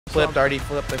Flipped, already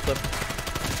flipped, they flipped.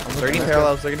 They're getting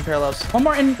parallels, they're getting parallels. One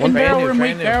more in barrel room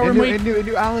weak, barrel room weak.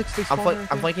 Into Alex, they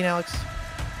I'm flanking Alex.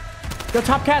 Go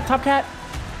top cat,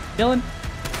 Dylan.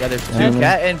 Yeah, there's two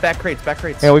cat and back crates, back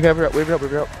crates. Yeah, we got up.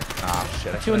 Ah,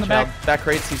 shit. Two in the back. Back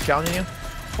crates, he's challenging you.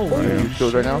 Oh, Yeah, he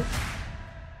goes right now.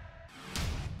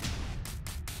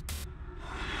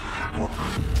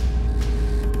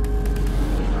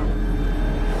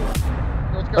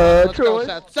 Let's go,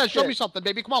 Seth. Seth, show me something,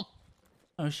 baby. Come on.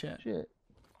 oh shit. Shit.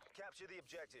 Capture the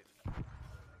objective.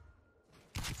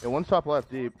 Yeah, one's top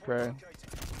left, deep. Okay.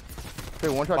 Okay,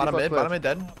 one shot. Bottom mid,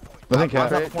 dead. Nothing On cat.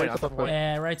 top of point, on top of point.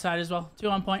 Yeah, right side as well. 2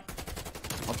 on point.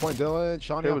 On point, Dylan.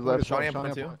 Shawnee was left. Shawnee on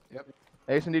point too. Yep.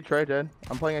 Ace and D Trey dead.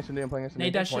 I'm playing Ace and D.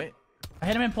 Nade that shit. I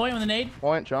hit him in point with a nade.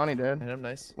 Point, Johnny dead. Hit him,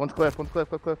 nice. One's cliff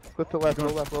to left,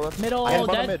 low left. Middle, I hit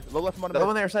bottom dead. mid, low left, bottom The other mid.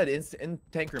 one there side, in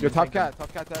tank room. Yo, in top tank room.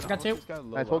 cat dead. Got two.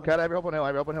 Nice, hold cat, every open hill,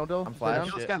 Dylan. I'm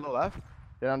flash. This guy low left.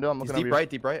 Yeah, I'm doing, I'm He's looking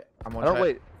deep over right. I'm on I don't track.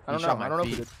 wait. I He don't shot know. I my don't know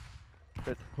if feet. he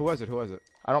did. Who was it?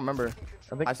 I don't remember.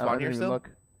 I think I spawned here didn't even still? look.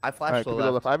 I flashed to the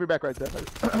Alright, left. I have your back right there.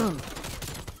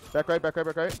 Back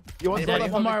right. You want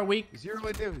Dead. One more weak. Zero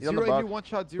in new. He's on the Zero in new. box. One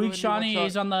shot. Zero Weak in new. Shawnee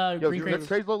is on the Yo, green crate.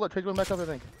 Trey's going back up, I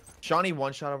think. Shawnee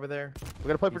one shot over there. We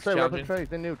gotta play for He's Trey. We gotta play challenging. for Trey.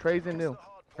 He's in new. Trey's in new.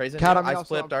 Crazy. Cat on me I also.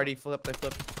 flipped, already flipped, they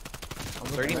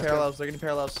flipped. They're getting parallels,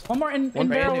 One more in One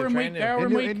barrel brand room new, weak, brand new. barrel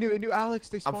room weak. In new. Alex,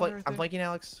 they I'm spawned flanking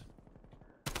Alex.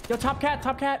 Yo, top cat.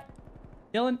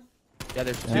 Dylan. Yeah,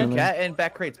 there's Yeah, two cat and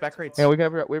back crates. Yeah, we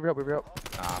got we up.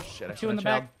 Ah, shit. I Two in the should've back.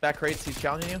 challenged. Back crates, he's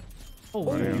challenging you.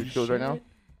 Oh, He goes right now.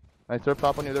 Nice, they're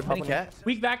top on you. They're top Mini on you. cat.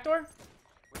 Weak back door.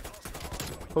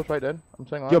 Post right dead. I'm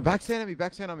saying Yo,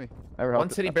 backstand on me. One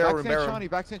city barrel room, barrel room.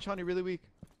 Backstand Shawnee, really weak.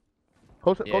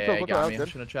 Post Yeah, he got me. I good.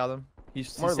 shouldn't have challenged him.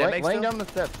 He's More sandbags laying still? down the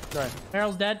steps. Sorry.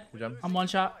 Barrel's dead. Good job. I'm one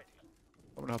shot.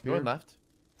 I'm gonna help Going you. left.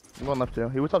 I'm going left too.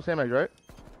 He was top sandbags, right?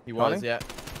 He was, Shawnee? yeah.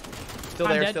 Still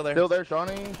I'm there, dead. still there. Still there,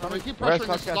 Shawnee. We keep Rest, pressuring top this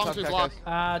as cat, long top as we cat, block.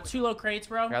 guys. 2 low crates,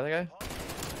 bro. Got the guy?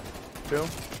 2.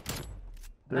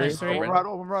 3. Nice, 3. One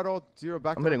right, all. Zero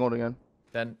back. I'm hitting old again.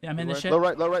 Then. Yeah, I'm in the shit. Low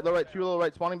right. 2 low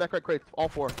right. Spawning back right crates. All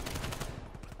 4.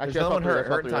 There's another one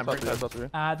hurt in time. There's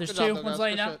Good 2. job, One's guys.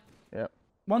 laying Good down. shit. Yeah.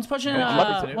 One's pushing.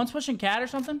 One's pushing cat or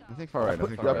something. I think far right. I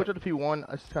put you to P1.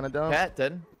 That's kind of dumb. Cat,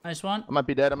 dead. Nice one. I might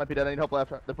be dead. I need help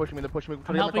left. They're pushing me.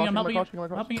 I'm helping him. I'm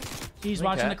helping you. He's Good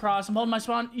watching cat. the cross. I'm holding my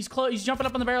spawn. He's close. He's jumping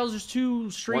up on the barrels. There's 2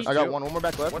 streets. I got one more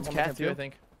back left. One's One more cat too, I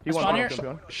think. P1. Spawn here.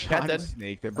 Cat dead.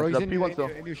 Snake there, bro. That's He's the in P1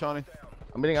 still. new, Shawnee.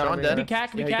 I'm hitting out. Sean I'm dead. hitting Could be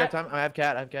cat. Could Yeah, be you got cat. time. I have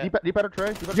cat. Deep out of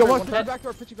Trey. Yo, one one shot. back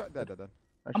door. Pitch you back. Dead.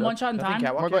 I'm one shot in Nothing time.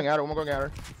 cat. One more going at her. One more going at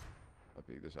her. I'll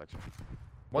beat this actually.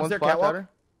 One's their flash catwalk. at her.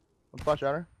 One flash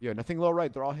at her. Yo, nothing low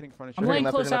right. They're all hitting front of I'm each laying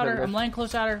other. close at her. guys. I'm laying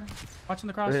close at her. Watching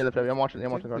the cross. They're left heavy. I'm watching the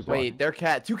cross. Wait, they're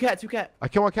cat. Two cat. I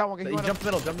kill one cat. One He cat. jumped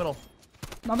middle.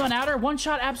 Another one at her. One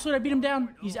shot. Absolute. I beat him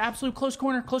down. He's absolute close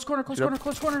corner. Close corner.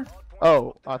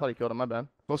 Oh, I thought he killed him. My bad.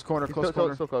 Close corner. He's Close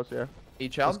corner. still close, yeah.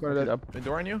 Each child. Close corner Good dead. job. Mid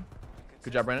door on you.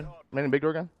 Good job, Brandon. Man in big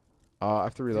door again. I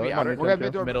have to reload. Maybe outer. One guy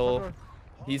mid door. Middle. front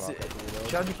door. He's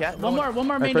challenging cat. One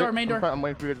more. Main door. I'm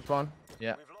waiting for you to spawn.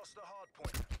 Yeah. We've lost the hard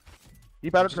point.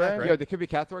 Deep out of Check, Trey. right? Yo, there could be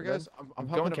cat door, guys. I'm Going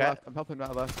helping him cat. left. I'm helping him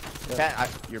out left. Cat.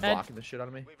 You're Dead. blocking the shit out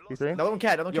of me. P3. Another one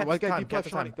cat. Yo, one guy Time. deep Cat left. to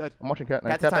Shawnee time. dead. I'm watching cat.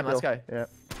 Cat to time. back Last hill. guy. Yeah.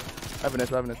 I have an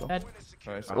initial. Dead.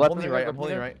 Alright, so Left I'm holding you right. I'm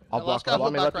holding you right. I'll Yeah, block. last guy I'll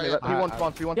hold block. back right. P1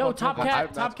 spawn. P1 Yo, spawn. top I have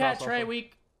cat. max Trey cross also.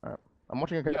 weak. I'm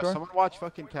watching a cat Yeah, door. someone watch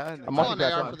fucking cat. I'm Call watching an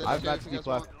cat AR door. for this I have shit max if you deep guys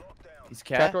left. want. He's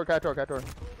Cat cat. door.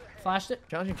 Flashed it.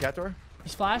 Challenging cat door.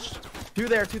 He's flashed. Two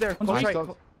there. One's Close weak. right.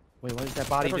 Wait, what is that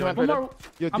body Cat doing? door, One more.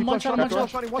 Yo, I'm deep one left. shot.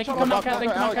 Shawnee, They one can shot. come out cat. They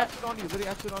can come out cat. Absolute on you. Literally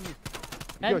absolute on you.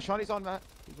 Dead. Yo, Shawnee's on Matt.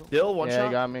 Dill, one Yeah, shot.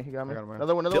 he got me. I got him,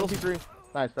 Another one Dill's- P3.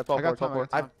 Nice. That's all I got four.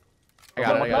 time. I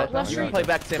got it. Left You street. can play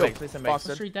back to sandbags. Play Left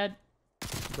sandbags. street dead.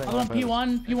 Another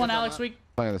one P1 Alex weak.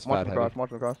 Playing this I'm bad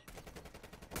watching across.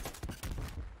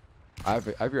 I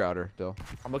have your outer, Dill.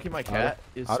 I'm looking at my cat.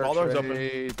 Is Outer small doors open?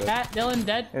 tray, dead. Cat. Dylan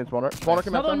dead. And spawner. Spawner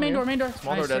came out. Another one main door.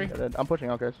 Small Nice door three. dead. I'm pushing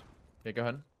out, guys. Yeah, go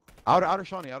ahead. Outer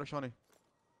Shawnee.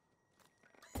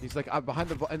 He's like behind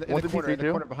the in the One's a corner. P3 In the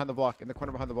too? corner behind the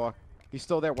block. He's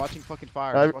still there watching fucking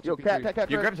fire. He's watching Yo, P3. cat.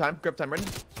 You grab time, Brendan.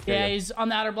 Yeah, he's on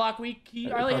the outer block weak.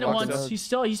 I only hit him block once. is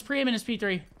He's pre-aiming his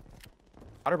P3.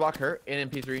 Outer block hurt and in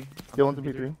P3. Dylan's in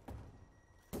P3.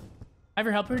 I have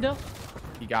your help here, Dill.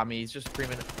 He got me. He's just 3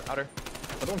 minutes outer.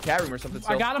 Another one cat room or something. I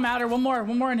Still. got him outer. One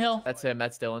more in hill. That's him.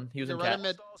 That's Dylan. He was You're in right cat. in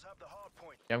mid. Hostiles have the hard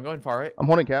point. Yeah, I'm going far right. I'm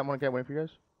holding cat. Waiting for you guys.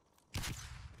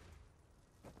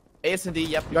 AS&D.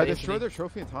 Yep. You guys AS&D. destroy their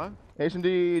trophy in time? Ace and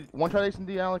D. One shot Ace and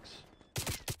D, Alex.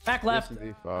 Back left.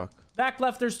 S&D, fuck. Back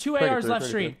left. There's 2 Pretty ARs good, left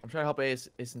pretty street. I'm trying to help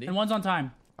AS&D. And one's on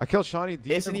time. I killed Shawnee.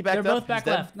 Isn't he They're backed up? both back He's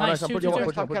dead. left. Nice. I'm Two, putting two, you on, two.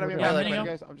 put you on, Top cat, I'm put you here. on. Right, Yeah, I'm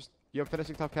guys. I'm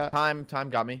finishing top cat. Time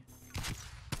got me.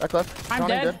 Back left. I'm Shawnee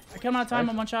dead. I killed him out of time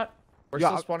on one shot. We're Yeah,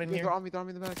 still spawning they're here. on me. They're on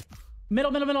me in the back.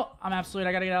 Middle. I'm absolute.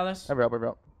 I gotta get out of this. Every help, every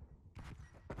help.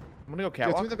 I'm gonna go Yeah, two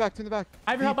in catwalk. the back. Two in the back.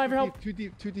 Ivory help. Two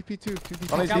deep. Two DP2. Two DP2.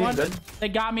 Shawnee Got one. dead. They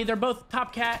got me. They're both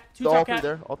top cat. Two So all top three cat.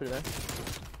 there. All three there.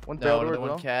 One No, failed another as one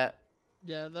well. cat.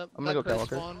 Yeah, that. I'm gonna go crate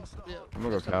Walker. spawns. Yeah. I'm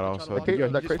gonna go cat also. Okay, Yo,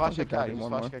 that just crate's flash on cat. cat, Just one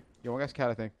flash more. cat. Yo, one guy's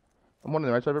cat, I think. I'm one on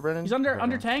the right side of it, Brandon. He's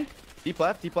under tank. Deep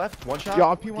left. One shot. Yo,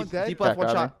 I'm P1 dead. Deep left, one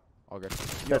Cat, shot. All good.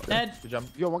 Dead. Good jump.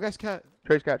 Yo, one guy's cat.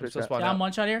 Trace cat, We're trace still cat. spawning Down out.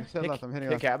 one shot here. Head left. I'm hitting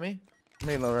Pick left. at me. I'm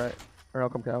hitting low right. Or I'll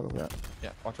come cat, I'll come cat. Yeah,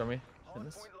 watch on me. In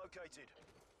this. Hardpoint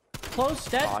located. Close.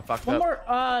 Dead. Oh, I fucked One up. more.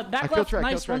 Back killed left. Trey,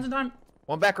 Nice. killed Trey. One's in time.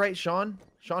 One back right, Sean.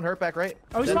 Sean hurt back right.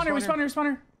 Oh, Dead.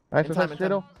 respawner. Nice, In nice, time,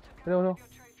 Shadow. Shadow.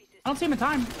 I don't see him in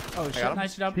time. Oh got shit. him.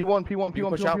 Nice job. P1.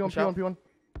 Push out.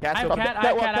 Cat's I have up. cat. Cat, I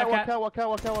have cat. Catwalk. Cat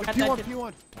P1. dead.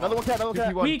 P1. Another one cat.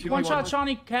 P1. Weak. One 2v1. shot.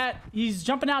 Shawnee. Cat. He's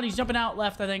jumping out.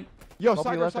 Left. I think. Yo, Help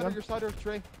me side left, door, man. your side door,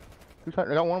 Trey. I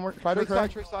got one more. Side Trey Trey.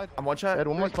 side, Trey side. I'm one shot. Dead,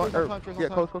 one more. Trace on time, Trace on Yeah,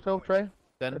 time. close, Trey.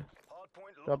 Then.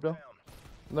 Hardpoint Job, locked Joe. down.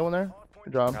 Another one there.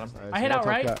 Good job. Got him. Nice, I hit one out top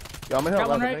right. cat. Yeah, I'm gonna Got hit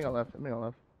one left. right. I'm gonna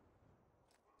left.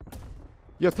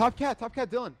 Yo, top cat,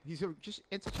 Dylan. He's just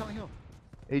into Challenge Hill.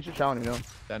 He's just shouting, you know.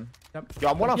 Then. Yep. Yo,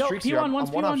 I'm one off Yo, streaks here. P1, I'm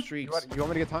one's one off P1. streaks. You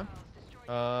want me to get time?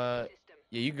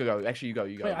 Yeah, you can go. Actually, you go.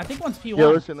 Wait, I think one's P1. Yeah,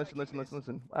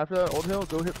 listen. After that old hill,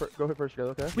 go hit first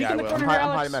together, okay? Weak Yeah, in the I will. corner I'm here,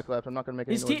 hiding Alex. back left. I'm not gonna make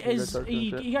any His noise. T You guys is start doing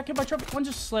shit. he got killed by trophy. One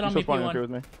just slid He's on still me. spawning up here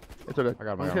P1. with me. It's okay. I got him,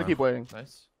 I'm I just got gonna him. keep waiting.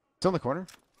 Nice. Still in the corner.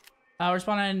 We're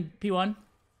spawning P1.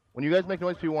 When you guys make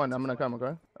noise P1, I'm gonna come,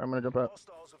 okay? I'm gonna jump out.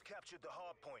 Hostiles have captured the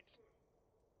hardpoint.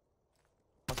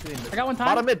 I got one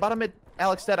time. Bottom mid.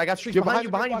 Alex dead. I got streaks Yo, behind you.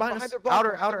 Behind us. their block,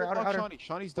 Outer. behind their block,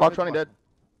 Shawnee's Block Shawnee dead.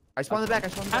 I spawned the back.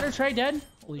 Outer Trey dead.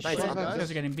 Holy Nice. shit. Nice, nice. These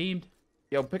guys are getting beamed.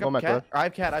 Yo, pick Go up back cat. left. I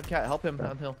have cat. Help him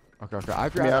downhill. Okay.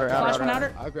 I've Give me outer, Flash one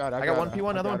outer. outer. I got one P1.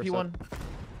 Another one P1.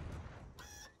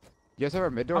 You guys have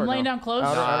a mid door? I'm or laying no? down close.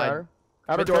 Outer.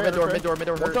 Mid door. One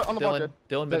Hurt. shot on the block, dead.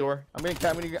 Dylan, mid door. I'm getting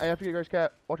cat. I have to get yours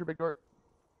cat. Watch your big door.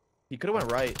 He could have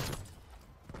went right.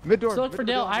 Mid door. Still look for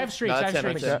Dale. I have streaks. No, I have that's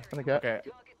streaks. him, On the cat. Okay.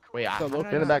 Wait, So low.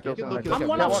 In the back, You Dale. can look, I'm look,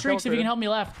 one look. off walk streaks if you can help me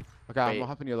left. Okay, I'm Wait.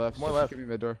 hopping your left. More so left. Give me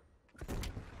mid door.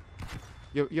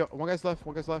 Yo, one guy's left.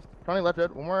 Shawnee left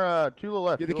dead. One more, two little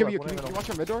left. Yeah, two can left, you one in the middle. watch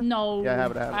our mid door? No. Yeah, I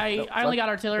have it. I only got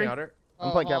artillery. Outer.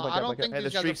 I'm playing cat, I don't cat. think Hey, these the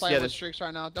guys are streaks, playing yeah, with the- streaks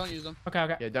right now. Don't use them.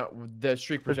 Okay. Yeah, don't. The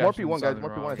streak There's more projections P1 guys, sounded more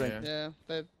P1 wrong, I think. yeah.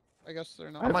 Yeah, I guess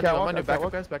they're not. I'm on Catwalk, new. Back catwalk.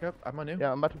 up, guys. Back up. I'm on new.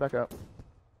 Yeah, I'm about to back up.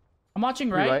 I'm watching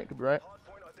Could be right. Could be right.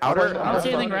 Outer. I don't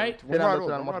see anything right. Sit down, One sit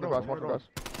down. more Watch the door, cross. Watch one the more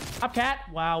cross. Top cat.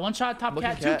 Wow. One shot. Top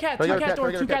Looking cat. cat. Two cat. Try Two to cat get door.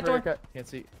 a Two cat door. Can't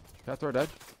see. Cat door dead.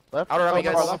 Left. Outer on me,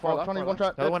 Far guys. left, far left. Shawnee, one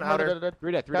shot. Another one outer. Dead.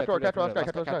 Three dead. Cat door, cat door,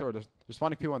 cat door. They're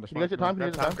spawning P1. You guys get time?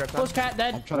 You Grab guys time. get time? Grab time. Close cat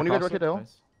dead. I'm trying When to you guys cross rotate it. the hill,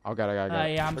 Nice. I got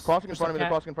it. Yeah, I'm they're crossing in front of me. cat. They're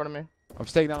crossing in front of me. I'm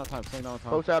staying down on time.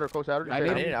 Close outer. I Just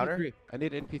need stay an down. outer. an MP3. I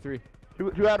need an MP3.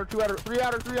 Two outer. Three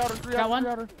outer. Got one.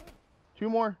 Three outer. Two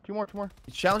more.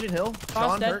 He's challenging hill. Cross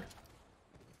Sean dead. hurt.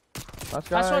 Last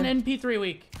guy. Last one NP3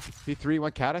 week. P3,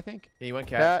 one cat, I think. Yeah, he went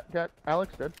cat. Cat.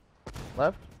 Alex dead.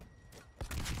 Left.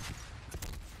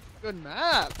 Good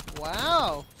map.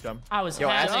 Wow. Jump. I was Yo,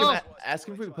 happy. ask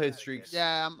him if we can play the streaks.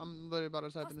 Yeah, I'm literally about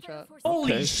to type in the chat.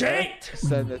 Holy Okay, shit!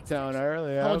 Set the tone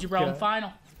early. Told you, bro. I'm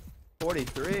final.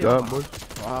 43. boys.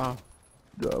 Wow.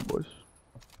 Job, boys.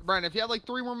 Brian, if you had like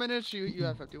 3 more minutes, you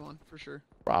have 51 for sure.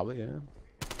 Probably, yeah.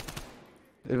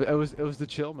 It was the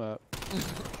chill map.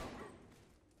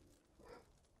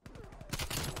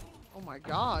 Oh my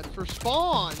god, for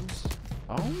spawns.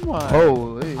 Oh my.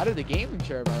 Holy. How did the gaming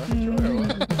chair, man?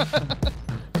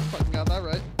 Fucking got that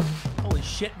right. Holy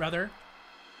shit, brother.